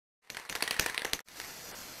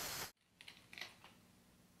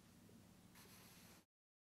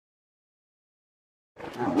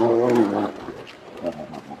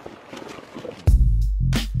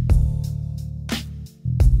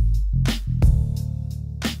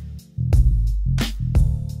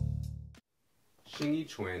Xing Yi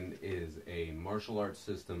Quan is a martial arts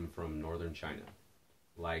system from northern China.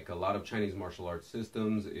 Like a lot of Chinese martial arts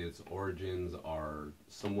systems, its origins are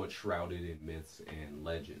somewhat shrouded in myths and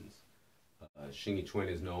legends. Xing Yi Quan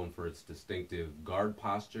is known for its distinctive guard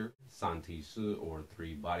posture, San Ti Shi, or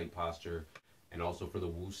three-body posture, and also for the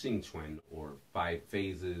Wu Xing Quan, or five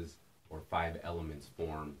phases or five elements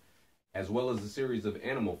form, as well as a series of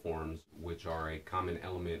animal forms, which are a common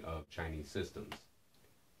element of Chinese systems.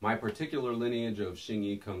 My particular lineage of Xing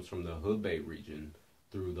Yi comes from the Hebei region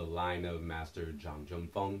through the line of Master Zhang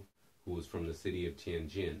Zhengfeng, who was from the city of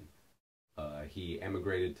Tianjin. He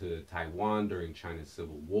emigrated to Taiwan during China's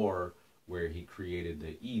Civil War, where he created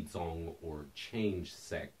the YiZong, or change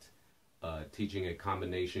sect, teaching a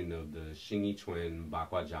combination of the Xing Yi Quan,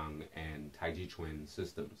 Baguazhang, and Taiji Chuan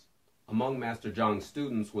systems. Among Master Zhang's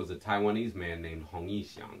students was a Taiwanese man named Hong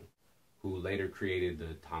YiZong, who later created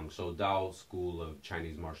the Tangshou Dao School of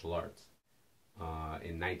Chinese Martial Arts.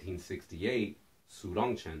 In 1968, Su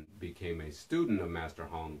Rongchen became a student of Master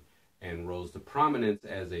Hong and rose to prominence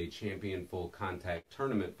as a champion full contact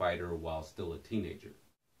tournament fighter while still a teenager.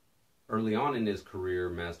 Early on in his career,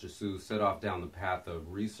 Master Su set off down the path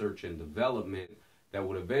of research and development that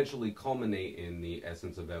would eventually culminate in the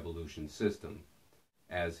Essence of Evolution system.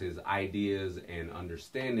 As his ideas and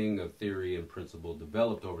understanding of theory and principle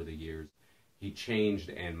developed over the years, he changed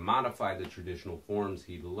and modified the traditional forms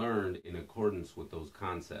he learned in accordance with those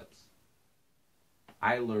concepts.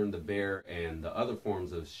 I learned the bear and the other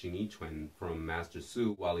forms of Xing Yi Quan from Master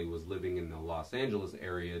Su while he was living in the Los Angeles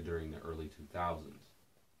area during the early 2000s.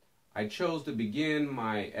 I chose to begin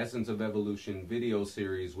my Essence of Evolution video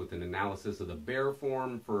series with an analysis of the bear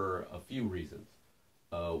form for a few reasons.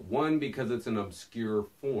 One, because it's an obscure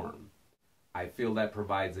form. I feel that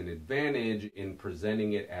provides an advantage in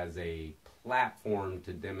presenting it as a platform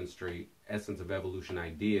to demonstrate Essence of Evolution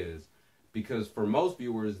ideas, because for most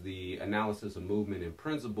viewers, the analysis of movement and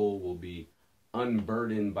principle will be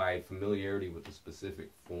unburdened by familiarity with the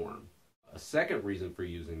specific form. A second reason for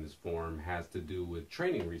using this form has to do with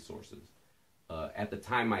training resources. At the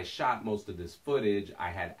time I shot most of this footage, I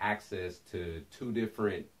had access to two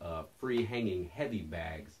different free hanging heavy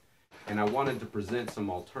bags, and I wanted to present some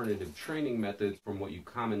alternative training methods from what you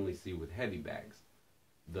commonly see with heavy bags.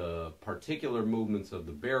 The particular movements of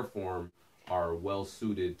the bear form are well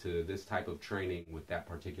suited to this type of training with that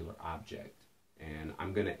particular object. And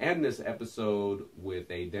I'm going to end this episode with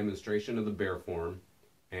a demonstration of the bear form,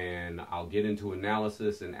 and I'll get into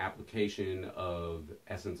analysis and application of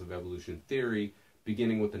Essence of Evolution theory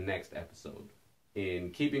beginning with the next episode.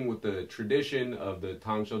 In keeping with the tradition of the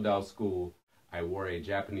Tangshou Dao School, I wore a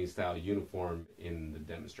Japanese-style uniform in the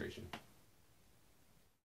demonstration.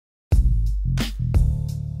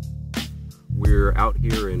 We're out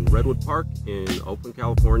here in Redwood Park in Oakland,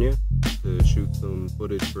 California to shoot some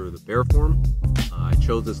footage for the bear form. I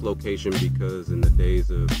chose this location because in the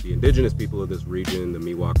days of the indigenous people of this region, the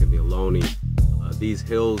Miwok and the Ohlone, these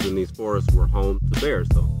hills and these forests were home to bears,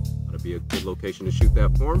 so that'd be a good location to shoot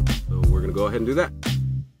that form. So we're gonna go ahead and do that.